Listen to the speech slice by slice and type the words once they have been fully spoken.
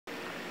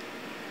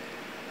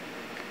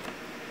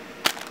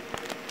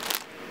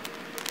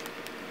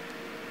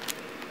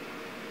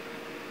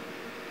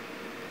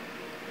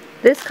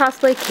This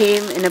cosplay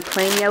came in a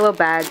plain yellow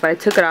bag, but I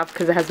took it off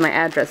because it has my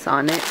address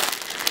on it.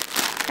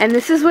 And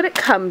this is what it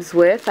comes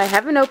with. I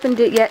haven't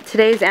opened it yet.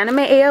 Today's Anime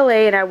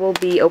ALA, and I will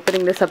be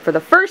opening this up for the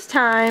first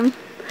time.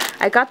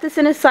 I got this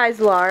in a size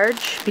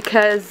large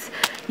because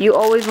you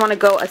always want to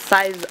go a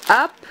size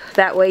up.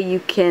 That way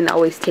you can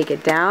always take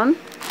it down.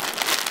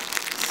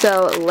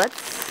 So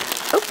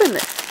let's open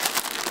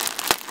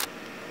this.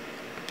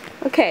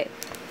 Okay.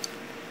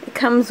 It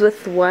comes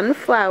with one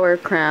flower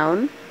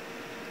crown.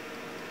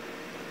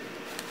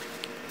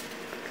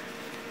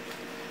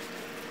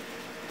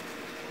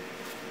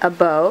 A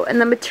bow,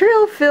 and the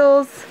material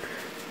feels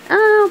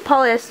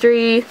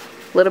polyester-y,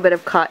 a little bit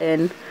of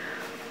cotton.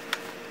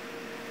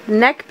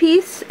 Neck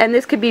piece, and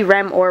this could be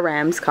Rem or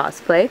Ram's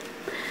cosplay,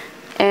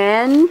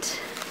 and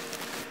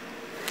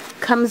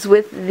comes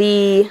with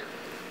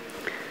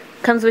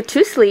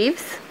two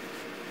sleeves.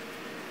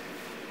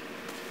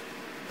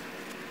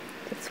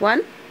 That's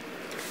one,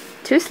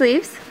 two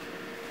sleeves,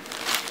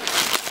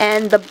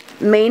 and the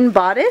main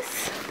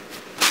bodice.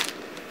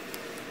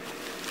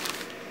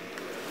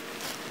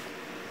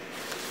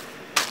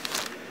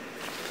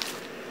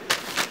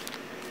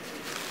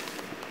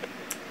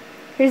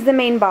 Here's the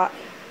main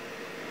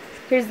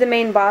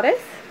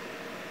bodice,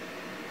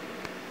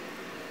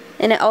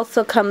 and it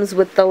also comes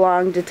with the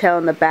long detail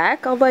in the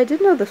back, although I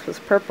didn't know this was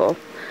purple.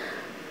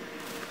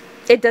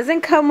 It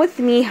doesn't come with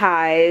knee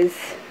highs.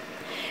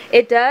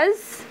 It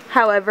does,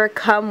 however,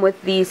 come with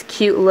these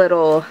cute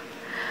little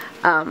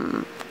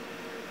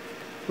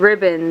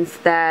ribbons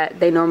that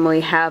they normally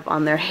have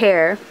on their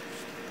hair.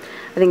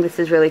 I think this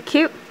is really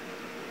cute.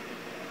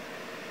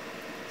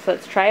 So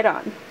let's try it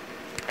on.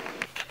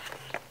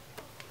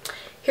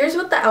 Here's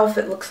what the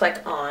outfit looks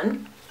like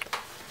on.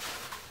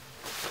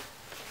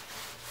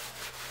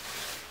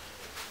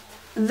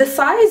 The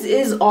size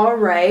is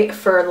alright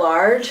for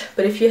large,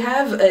 but if you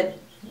have a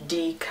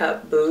D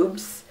cup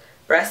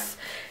breasts,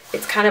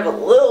 it's kind of a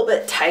little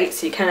bit tight,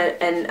 so you kind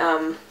of,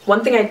 and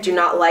one thing I do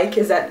not like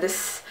is that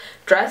this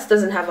dress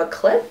doesn't have a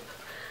clip,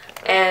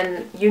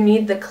 and you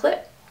need the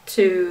clip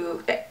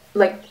to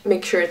like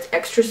make sure it's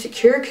extra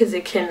secure, because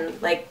it can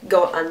like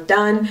go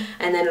undone,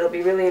 and then it'll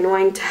be really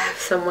annoying to have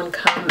someone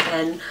come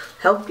and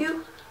help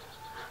you.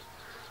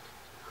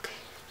 Okay,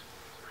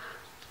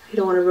 I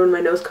don't want to ruin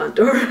my nose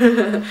contour.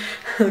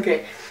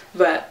 Okay,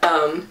 but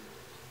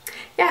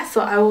yeah, so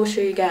I will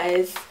show you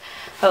guys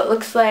how it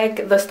looks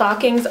like. The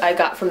stockings I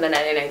got from the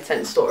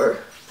 99-cent store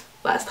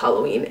last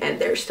Halloween, and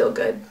they're still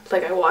good.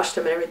 Like, I washed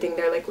them and everything,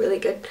 they're like really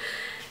good.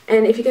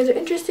 And if you guys are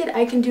interested,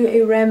 I can do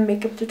a Rem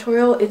makeup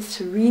tutorial.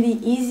 It's really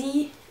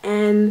easy,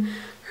 and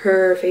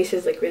her face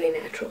is like really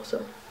natural,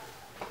 so